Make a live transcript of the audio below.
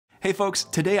Hey folks,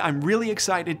 today I'm really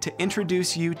excited to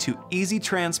introduce you to Easy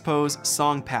Transpose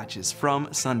song patches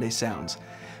from Sunday Sounds.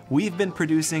 We've been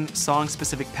producing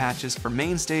song-specific patches for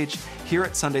MainStage here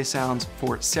at Sunday Sounds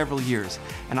for several years,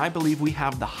 and I believe we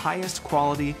have the highest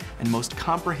quality and most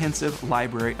comprehensive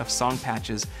library of song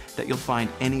patches that you'll find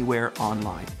anywhere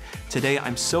online. Today,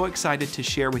 I'm so excited to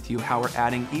share with you how we're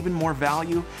adding even more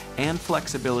value and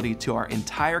flexibility to our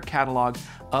entire catalog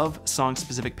of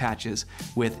song-specific patches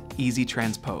with Easy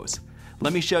Transpose.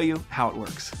 Let me show you how it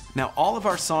works. Now, all of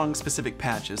our song-specific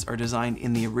patches are designed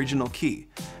in the original key.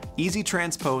 Easy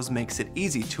Transpose makes it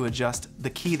easy to adjust the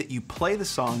key that you play the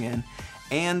song in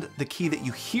and the key that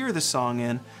you hear the song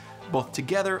in, both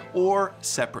together or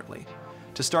separately.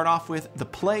 To start off with, the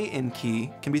play-in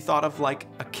key can be thought of like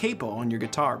a capo on your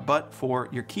guitar, but for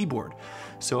your keyboard.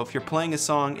 So if you're playing a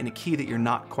song in a key that you're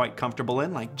not quite comfortable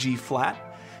in, like G flat,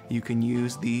 you can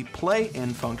use the play-in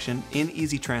function in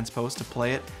Easy Transpose to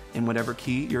play it in whatever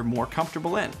key you're more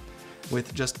comfortable in.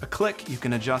 With just a click, you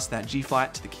can adjust that G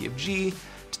flat to the key of G,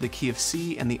 to the key of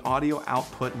C, and the audio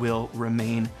output will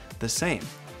remain the same.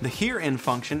 The Here-In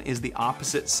function is the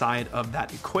opposite side of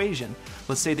that equation.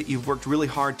 Let's say that you've worked really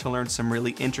hard to learn some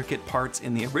really intricate parts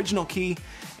in the original key,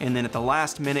 and then at the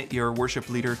last minute your worship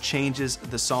leader changes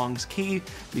the song's key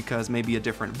because maybe a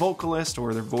different vocalist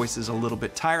or their voice is a little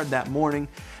bit tired that morning.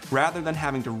 Rather than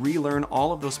having to relearn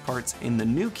all of those parts in the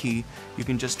new key, you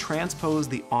can just transpose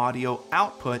the audio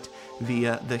output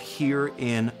via the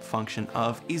Here-In function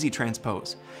of Easy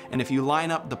Transpose. And if you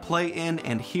line up the play-in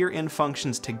and hear-in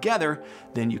functions together,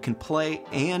 then you can play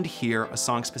and hear a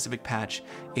song-specific patch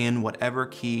in whatever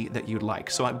key that you'd like.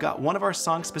 So I've got one of our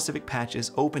song-specific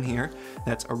patches open here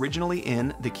that's originally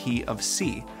in the key of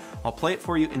C. I'll play it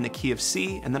for you in the key of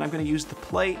C, and then I'm going to use the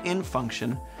play-in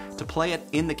function to play it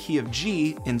in the key of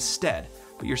G instead.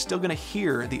 But you're still going to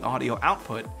hear the audio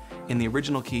output in the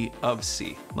original key of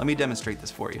C. Let me demonstrate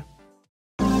this for you.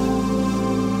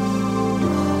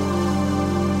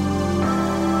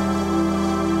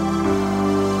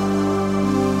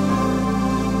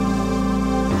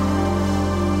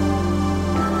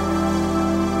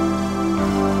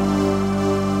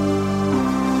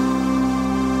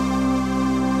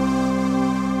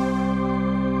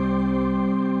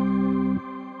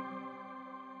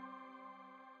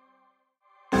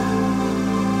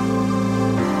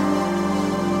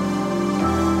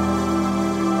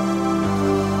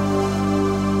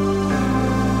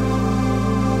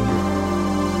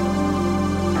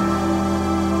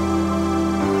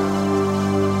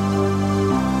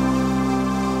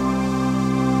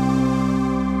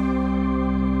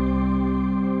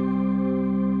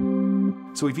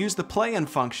 So we've used the play-in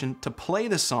function to play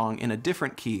the song in a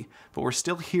different key, but we're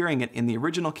still hearing it in the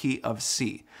original key of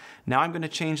C. Now I'm going to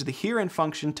change the hear-in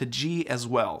function to G as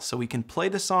well, so we can play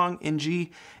the song in G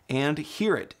and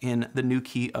hear it in the new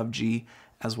key of G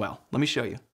as well. Let me show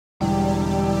you.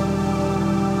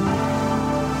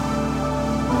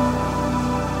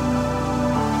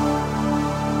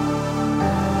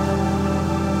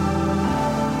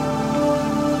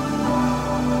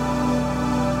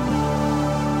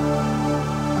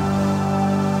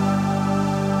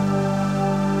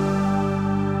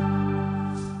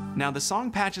 Now, the song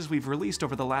patches we've released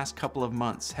over the last couple of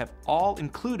months have all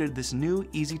included this new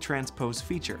Easy Transpose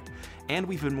feature, and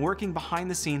we've been working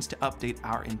behind the scenes to update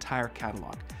our entire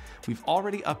catalog. We've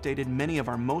already updated many of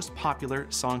our most popular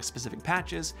song-specific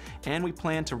patches, and we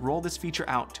plan to roll this feature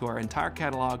out to our entire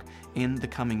catalog in the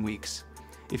coming weeks.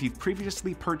 If you've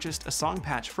previously purchased a song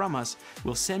patch from us,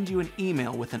 we'll send you an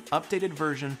email with an updated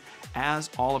version as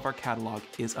all of our catalog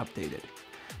is updated.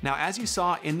 Now, as you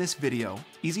saw in this video,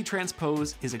 Easy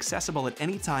Transpose is accessible at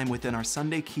any time within our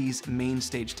Sunday Keys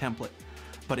MainStage template.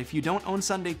 But if you don't own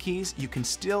Sunday Keys, you can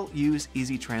still use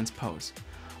Easy Transpose.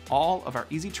 All of our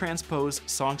Easy Transpose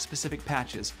song-specific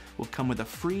patches will come with a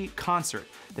free concert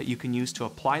that you can use to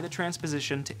apply the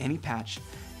transposition to any patch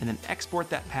and then export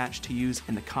that patch to use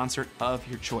in the concert of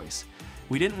your choice.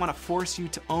 We didn't want to force you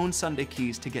to own Sunday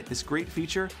Keys to get this great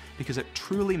feature because it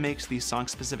truly makes these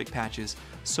song-specific patches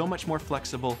so much more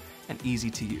flexible and easy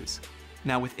to use.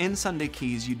 Now, within Sunday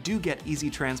Keys, you do get Easy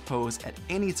Transpose at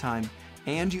any time,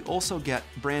 and you also get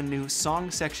brand new song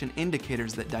section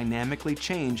indicators that dynamically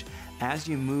change as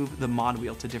you move the mod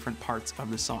wheel to different parts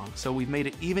of the song. So we've made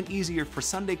it even easier for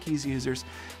Sunday Keys users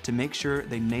to make sure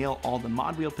they nail all the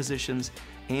mod wheel positions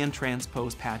and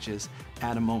transpose patches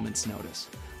at a moment's notice.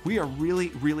 We are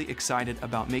really excited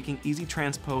about making Easy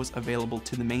Transpose available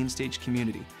to the MainStage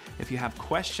community. If you have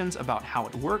questions about how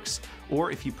it works, or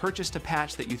if you purchased a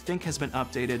patch that you think has been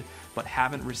updated but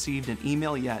haven't received an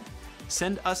email yet,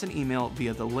 send us an email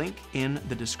via the link in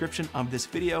the description of this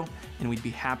video, and we'd be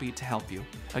happy to help you.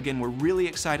 Again, we're really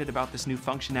excited about this new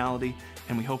functionality,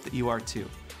 and we hope that you are too.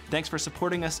 Thanks for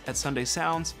supporting us at Sunday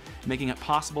Sounds, making it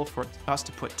possible for us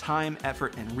to put time,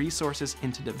 effort, and resources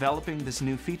into developing this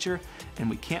new feature, and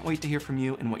we can't wait to hear from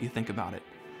you and what you think about it.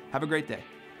 Have a great day.